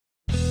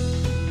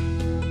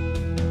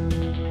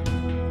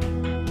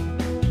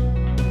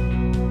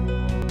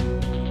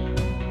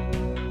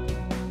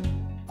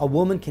A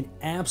woman can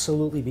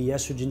absolutely be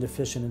estrogen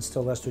deficient and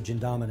still estrogen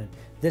dominant.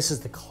 This is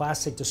the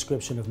classic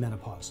description of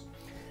menopause.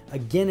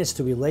 Again, it's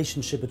the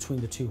relationship between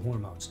the two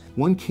hormones.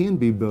 One can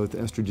be both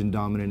estrogen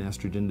dominant and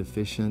estrogen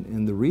deficient,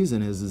 and the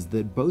reason is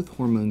that both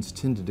hormones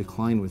tend to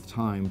decline with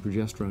time,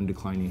 progesterone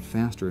declining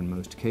faster in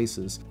most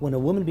cases. When a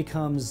woman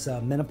becomes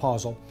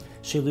menopausal,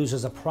 she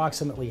loses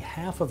approximately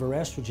half of her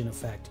estrogen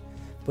effect,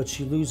 but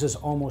she loses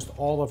almost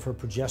all of her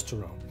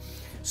progesterone.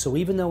 So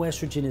even though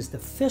estrogen is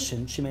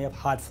deficient, she may have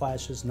hot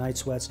flashes, night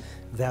sweats,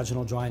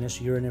 vaginal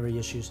dryness, urinary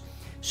issues.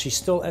 She's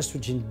still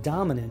estrogen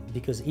dominant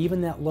because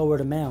even that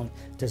lowered amount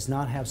does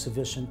not have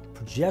sufficient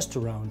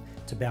progesterone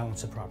to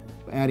balance it properly.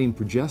 Adding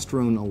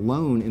progesterone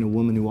alone in a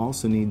woman who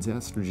also needs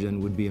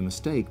estrogen would be a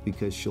mistake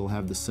because she'll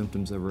have the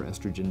symptoms of her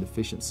estrogen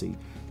deficiency.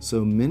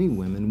 So many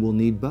women will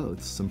need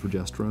both, some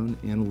progesterone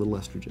and a little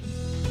estrogen.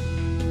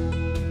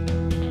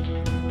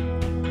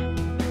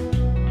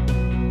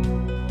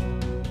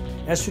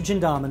 Estrogen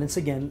dominance,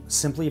 again,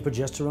 simply a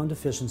progesterone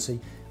deficiency,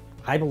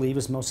 I believe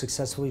is most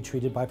successfully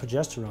treated by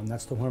progesterone.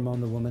 That's the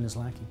hormone the woman is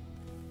lacking.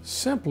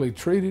 Simply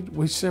treated,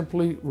 we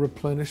simply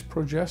replenish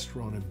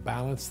progesterone and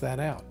balance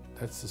that out.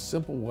 That's the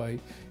simple way,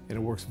 and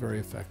it works very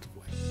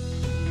effectively.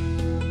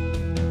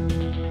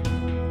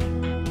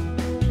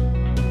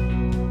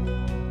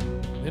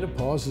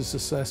 Menopause is the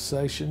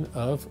cessation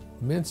of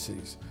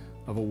menses,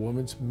 of a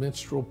woman's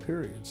menstrual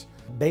periods.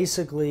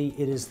 Basically,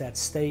 it is that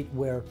state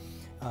where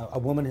a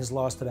woman has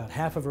lost about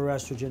half of her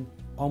estrogen,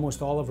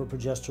 almost all of her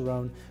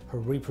progesterone, her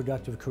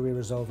reproductive career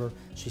is over,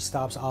 she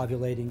stops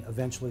ovulating,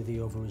 eventually the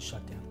ovaries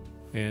shut down.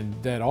 And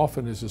that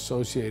often is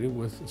associated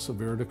with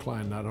severe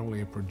decline, not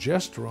only in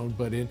progesterone,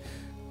 but in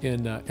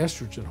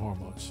estrogen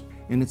hormones.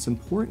 And it's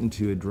important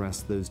to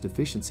address those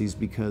deficiencies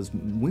because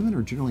women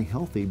are generally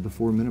healthy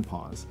before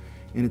menopause.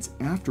 And it's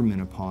after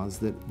menopause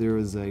that there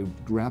is a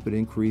rapid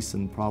increase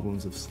in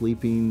problems of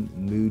sleeping,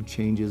 mood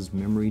changes,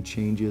 memory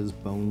changes,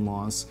 bone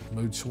loss.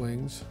 Mood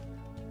swings,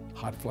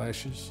 hot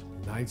flashes,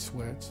 night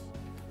sweats,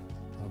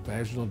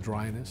 vaginal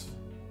dryness,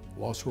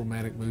 loss of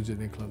romantic moods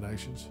and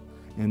inclinations.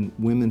 And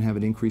women have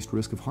an increased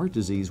risk of heart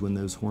disease when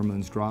those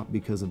hormones drop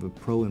because of a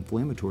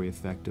pro-inflammatory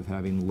effect of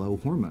having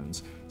low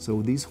hormones.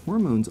 So these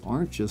hormones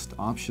aren't just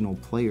optional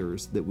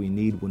players that we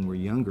need when we're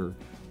younger.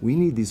 We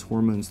need these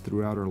hormones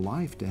throughout our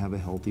life to have a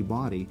healthy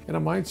body. And I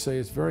might say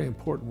it's very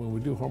important when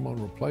we do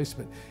hormone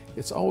replacement,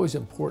 it's always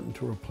important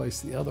to replace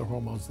the other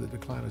hormones that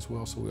decline as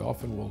well. So we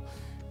often will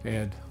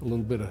add a little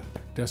bit of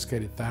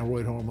desiccated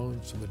thyroid hormone,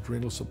 some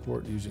adrenal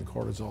support using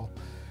cortisol.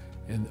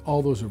 And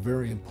all those are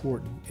very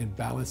important in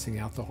balancing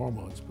out the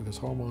hormones because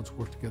hormones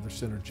work together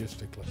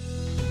synergistically.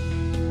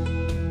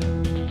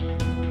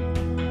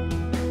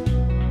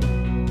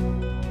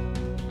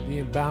 The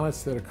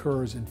imbalance that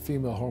occurs in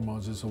female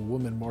hormones as a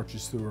woman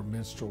marches through her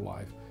menstrual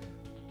life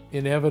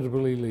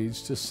inevitably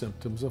leads to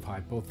symptoms of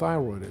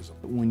hypothyroidism.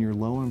 When you're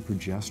low on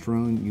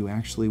progesterone, you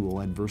actually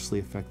will adversely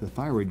affect the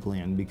thyroid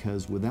gland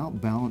because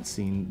without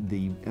balancing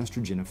the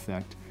estrogen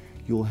effect,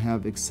 you'll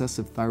have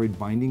excessive thyroid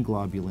binding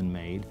globulin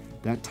made.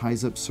 That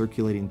ties up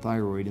circulating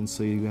thyroid, and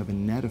so you have a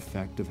net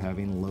effect of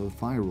having low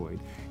thyroid.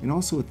 And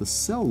also at the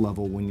cell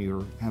level, when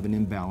you have an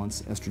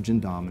imbalance,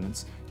 estrogen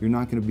dominance, you're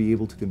not going to be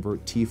able to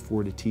convert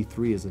T4 to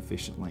T3 as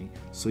efficiently.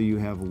 So you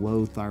have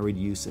low thyroid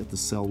use at the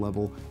cell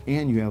level,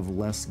 and you have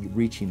less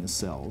reaching the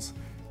cells.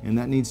 And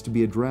that needs to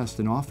be addressed,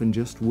 and often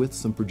just with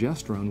some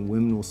progesterone,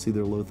 women will see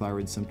their low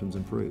thyroid symptoms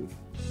improve.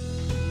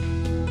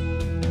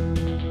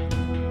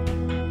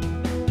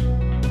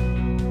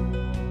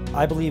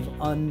 I believe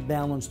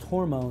unbalanced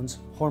hormones,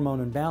 hormone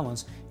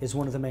imbalance, is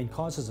one of the main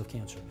causes of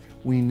cancer.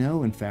 We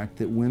know, in fact,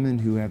 that women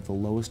who have the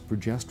lowest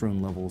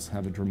progesterone levels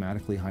have a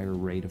dramatically higher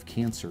rate of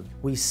cancer.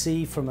 We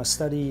see from a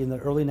study in the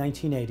early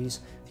 1980s,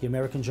 the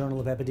American Journal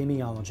of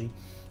Epidemiology,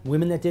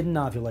 women that didn't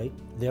ovulate,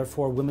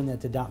 therefore women that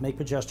did not make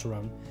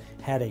progesterone,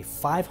 had a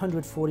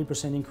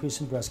 540%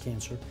 increase in breast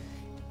cancer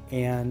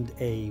and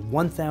a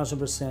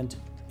 1,000%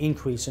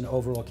 increase in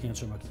overall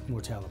cancer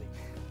mortality.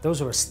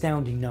 Those are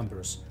astounding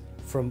numbers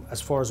from,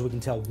 as far as we can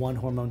tell, one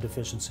hormone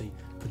deficiency,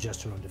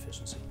 progesterone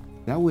deficiency.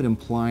 That would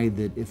imply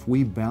that if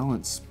we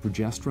balance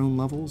progesterone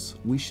levels,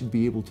 we should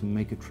be able to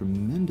make a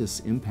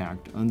tremendous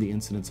impact on the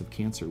incidence of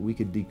cancer. We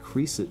could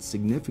decrease it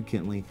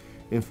significantly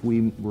if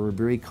we were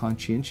very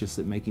conscientious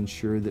at making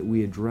sure that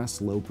we address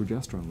low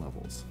progesterone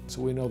levels.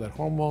 So we know that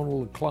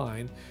hormonal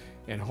decline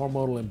and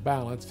hormonal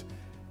imbalance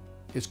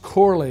is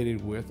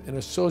correlated with and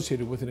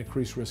associated with an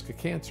increased risk of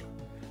cancer.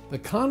 The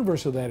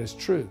converse of that is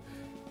true.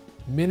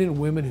 Men and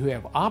women who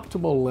have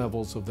optimal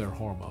levels of their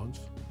hormones,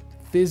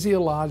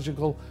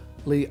 physiologically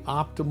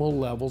optimal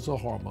levels of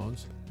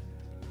hormones,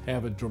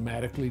 have a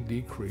dramatically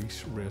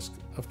decreased risk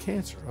of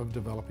cancer, of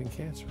developing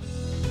cancer.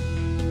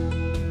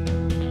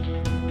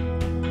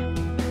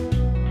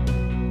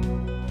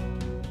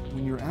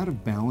 When you're out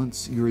of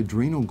balance, your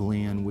adrenal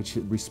gland, which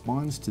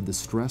responds to the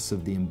stress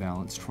of the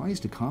imbalance, tries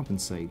to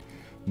compensate.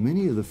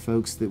 Many of the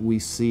folks that we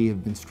see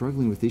have been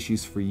struggling with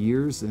issues for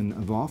years and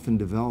have often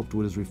developed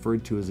what is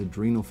referred to as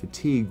adrenal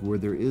fatigue, where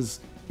there is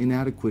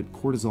inadequate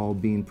cortisol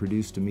being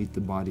produced to meet the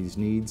body's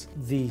needs.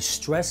 The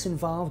stress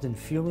involved in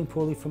feeling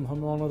poorly from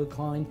hormonal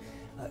decline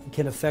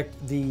can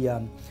affect the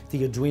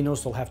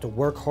adrenals. They'll have to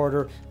work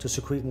harder to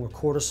secrete more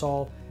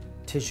cortisol.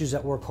 Tissues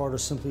that work harder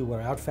simply wear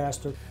out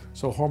faster.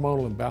 So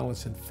hormonal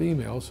imbalance in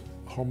females,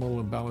 hormonal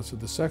imbalance of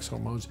the sex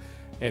hormones,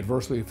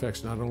 adversely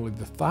affects not only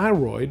the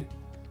thyroid,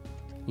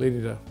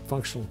 leading to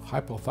functional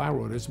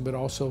hypothyroidism, but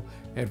also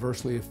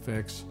adversely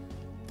affects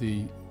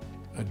the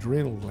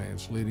adrenal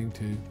glands, leading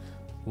to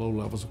low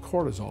levels of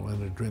cortisol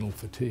and adrenal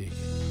fatigue.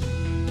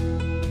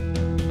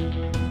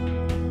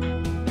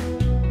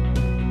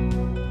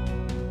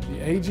 The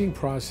aging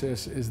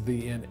process is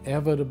the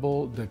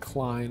inevitable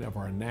decline of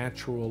our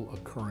natural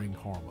occurring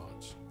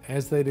hormones.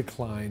 As they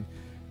decline,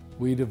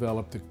 we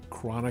develop the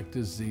chronic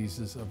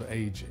diseases of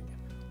aging: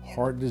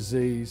 heart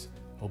disease,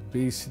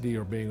 obesity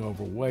or being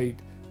overweight,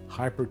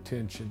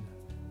 hypertension,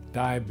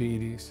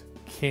 diabetes,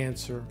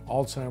 cancer,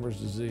 Alzheimer's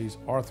disease,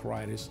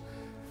 arthritis,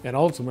 and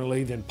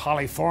ultimately then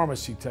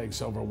polypharmacy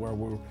takes over, where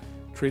we're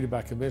treated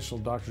by conventional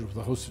doctors with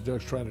a host of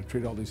drugs trying to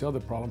treat all these other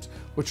problems,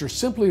 which are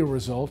simply a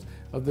result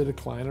of the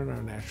decline in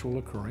our natural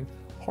occurring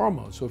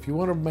hormones. So if you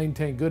want to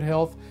maintain good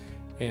health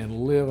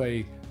and live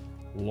a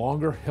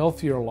longer,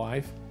 healthier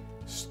life,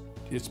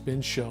 it's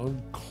been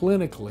shown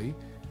clinically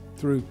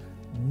through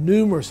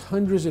numerous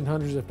hundreds and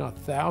hundreds, if not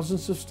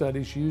thousands of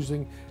studies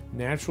using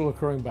natural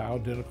occurring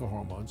bioidentical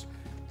hormones,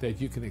 that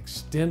you can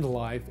extend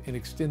life and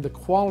extend the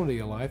quality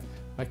of life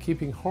by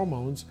keeping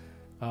hormones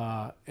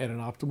at an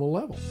optimal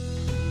level.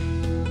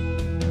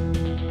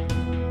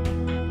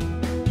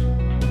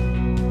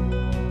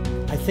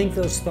 I think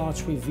those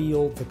thoughts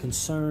reveal the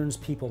concerns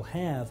people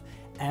have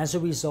as a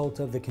result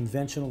of the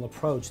conventional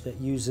approach that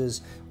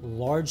uses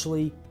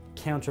largely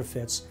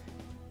counterfeits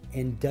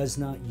and does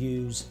not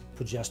use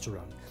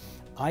progesterone.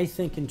 I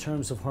think in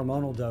terms of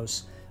hormonal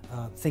dose,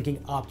 thinking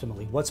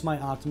optimally. What's my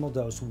optimal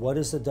dose? What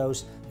is the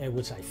dose at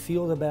which I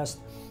feel the best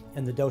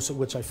and the dose at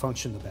which I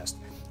function the best?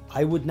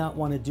 I would not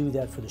want to do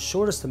that for the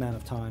shortest amount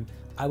of time.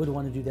 I would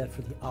want to do that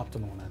for the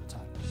optimal amount of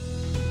time.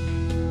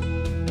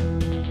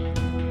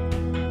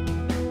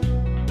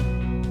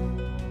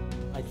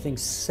 I think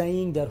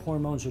saying that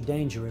hormones are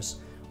dangerous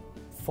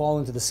fall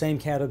into the same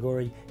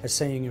category as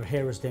saying your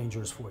hair is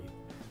dangerous for you.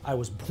 I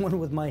was born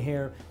with my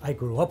hair, I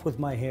grew up with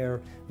my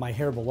hair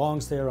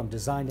belongs there, I'm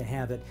designed to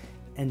have it,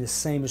 and the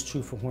same is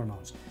true for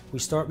hormones. We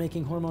start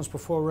making hormones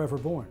before we're ever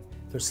born.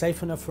 They're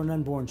safe enough for an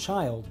unborn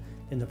child.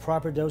 In the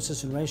proper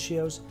doses and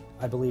ratios,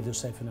 I believe they're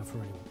safe enough for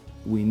anyone.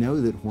 We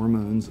know that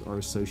hormones are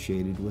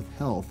associated with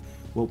health.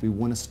 What we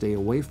want to stay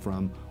away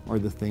from are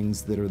the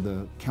things that are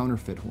the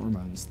counterfeit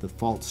hormones, the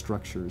false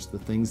structures, the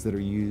things that are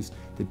used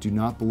that do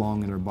not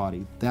belong in our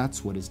body.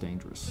 That's what is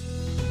dangerous.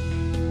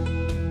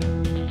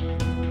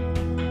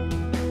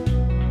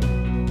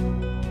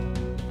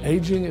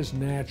 Aging is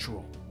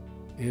natural.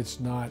 It's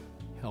not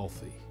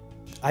healthy.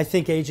 I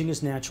think aging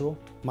is natural.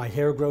 My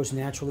hair grows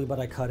naturally, but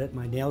I cut it.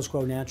 My nails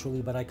grow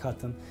naturally, but I cut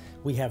them.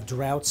 We have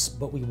droughts,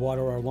 but we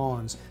water our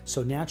lawns.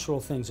 So natural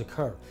things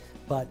occur.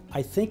 But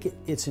I think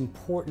it's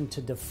important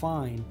to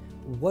define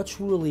what's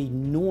really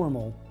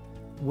normal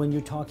when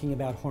you're talking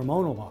about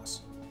hormonal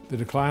loss. The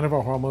decline of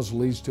our hormones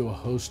leads to a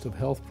host of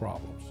health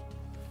problems.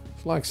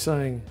 It's like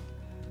saying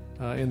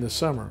in the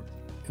summer,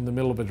 in the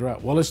middle of a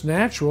drought, well, it's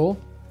natural.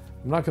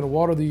 I'm not going to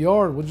water the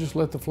yard. We'll just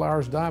let the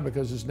flowers die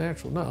because it's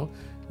natural. No,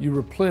 you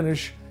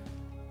replenish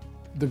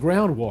the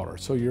groundwater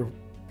so your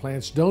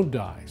plants don't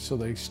die, so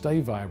they stay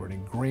vibrant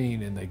and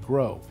green and they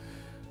grow.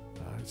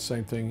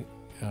 Same thing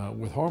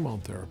with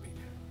hormone therapy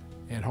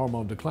and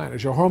hormone decline.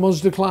 As your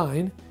hormones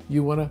decline,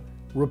 you want to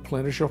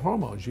replenish your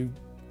hormones. You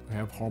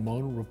have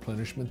hormone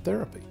replenishment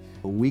therapy.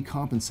 We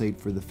compensate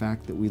for the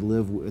fact that we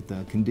live with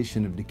a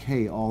condition of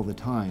decay all the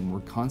time. We're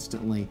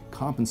constantly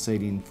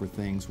compensating for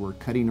things. We're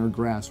cutting our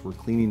grass, we're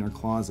cleaning our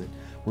closet,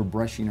 we're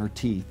brushing our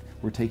teeth,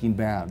 we're taking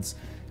baths.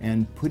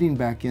 And putting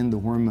back in the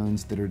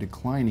hormones that are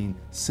declining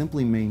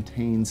simply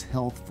maintains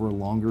health for a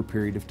longer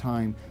period of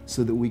time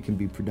so that we can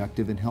be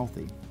productive and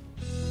healthy.